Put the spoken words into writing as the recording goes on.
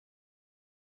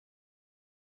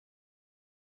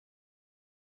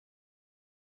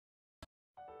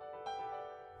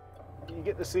You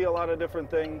get to see a lot of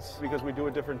different things because we do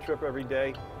a different trip every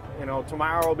day. You know,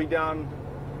 tomorrow I'll be down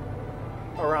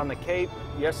around the Cape.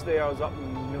 Yesterday I was up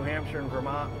in New Hampshire and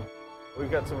Vermont. We've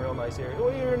got some real nice areas.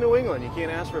 Well, you're in New England. You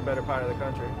can't ask for a better part of the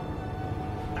country.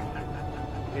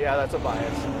 Yeah, that's a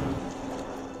bias.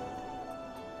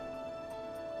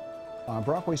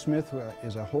 Brockway-Smith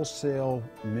is a wholesale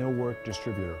millwork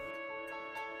distributor.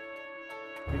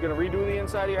 If you're going to redo the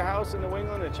inside of your house in New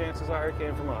England, the chances are it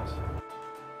came from us.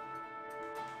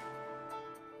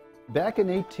 Back in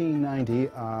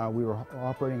 1890, we were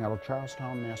operating out of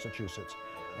Charlestown, Massachusetts,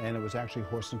 and it was actually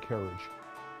horse and carriage.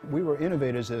 We were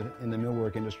innovators in the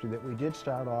millwork industry that we did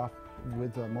start off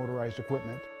with motorized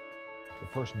equipment. The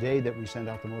first day that we sent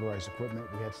out the motorized equipment,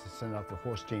 we had to send out the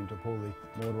horse team to pull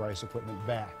the motorized equipment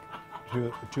back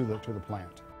to the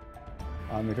plant.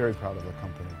 I'm very proud of the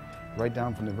company. Right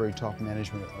down from the very top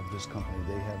management of this company,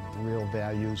 they have real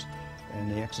values,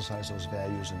 and they exercise those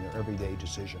values in their everyday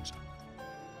decisions.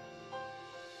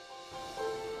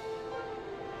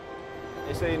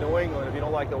 They say in New England, if you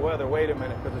don't like the weather, wait a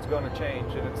minute, because it's going to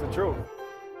change, and it's the truth.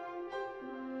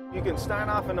 You can start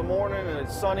off in the morning and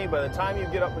it's sunny. By the time you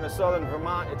get up into southern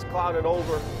Vermont, it's clouded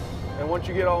over. And once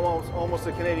you get almost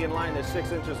the Canadian line, there's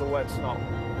 6 inches of wet snow.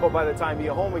 But by the time you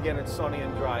get home again, it's sunny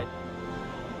and dry.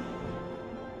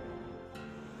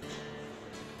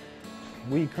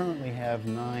 We currently have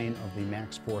 9 of the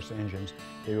MaxxForce engines.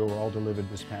 They were all delivered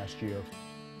this past year.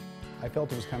 I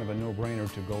felt it was kind of a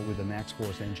no-brainer to go with the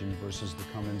MaxxForce engine versus the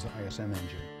Cummins ISM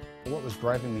engine. What was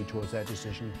driving me towards that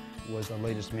decision was the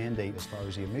latest mandate as far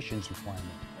as the emissions requirement.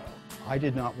 I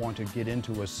did not want to get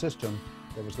into a system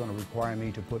that was going to require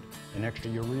me to put an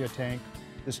extra urea tank.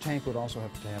 This tank would also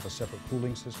have to have a separate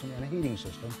cooling system and a heating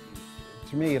system.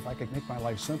 To me, if I could make my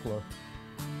life simpler,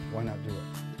 why not do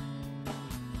it?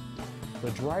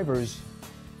 The drivers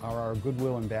are our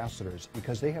goodwill ambassadors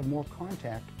because they have more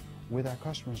contact with our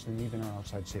customers than even our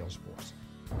outside sales force.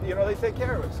 You know, they take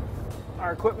care of us.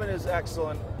 Our equipment is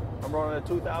excellent. I'm running a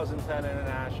 2010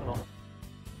 International.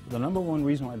 The #1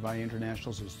 reason why I buy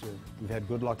Internationals is we've had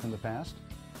good luck in the past.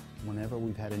 Whenever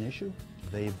we've had an issue,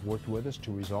 they've worked with us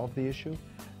to resolve the issue,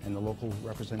 and the local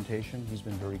representation has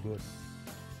been very good.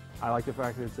 I like the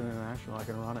fact that it's International. I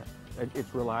can run it.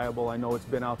 It's reliable. I know it's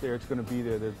been out there. It's going to be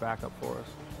there. There's backup for us.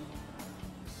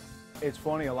 It's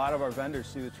funny, a lot of our vendors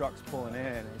see the trucks pulling in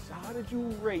and say, how did you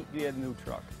rate the new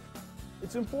truck?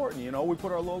 It's important, you know, we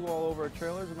put our logo all over our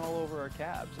trailers and all over our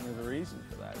cabs, and there's a reason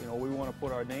for that. You know, we want to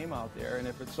put our name out there, and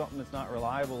if it's something that's not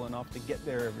reliable enough to get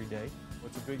there every day,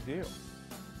 it's a big deal.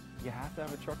 You have to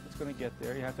have a truck that's going to get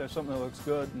there. You have to have something that looks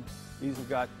good, and these have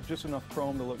got just enough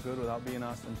chrome to look good without being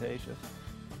ostentatious.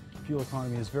 Fuel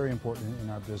economy is very important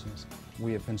in our business.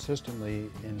 We have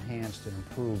consistently enhanced and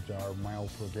improved our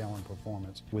miles per gallon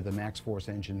performance with the MaxxForce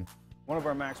engine. One of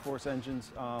our MaxxForce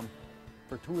engines,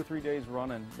 for 2 or 3 days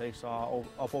running, they saw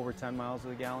up over 10 miles to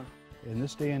the gallon. In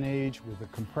this day and age, with the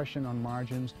compression on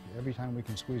margins, every time we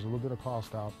can squeeze a little bit of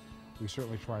cost out, we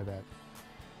certainly try that.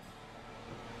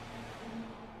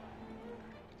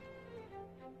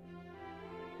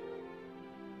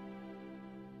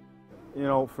 You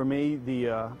know, for me,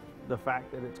 the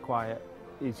fact that it's quiet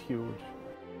is huge.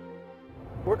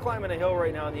 We're climbing a hill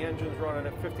right now and the engine's running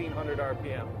at 1,500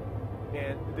 RPM.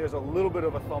 And there's a little bit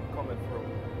of a thump coming through.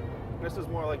 This is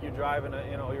more like you're driving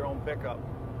your own pickup.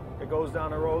 It goes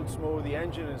down the road smooth. The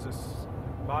engine is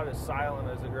about as silent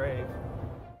as the grave.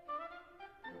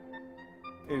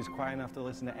 It is quiet enough to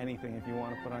listen to anything. If you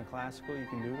want to put on classical, you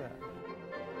can do that.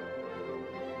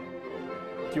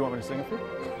 Do you want me to sing it for you?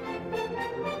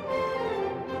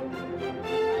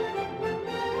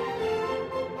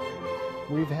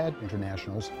 We've had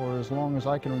Internationals for as long as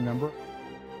I can remember.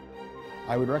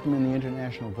 I would recommend the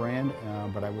International brand,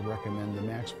 but I would recommend the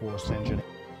MaxxForce engine.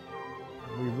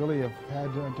 We really have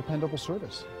had dependable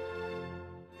service.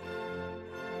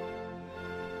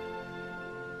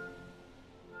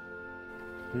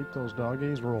 Keep those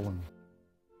doggies rolling.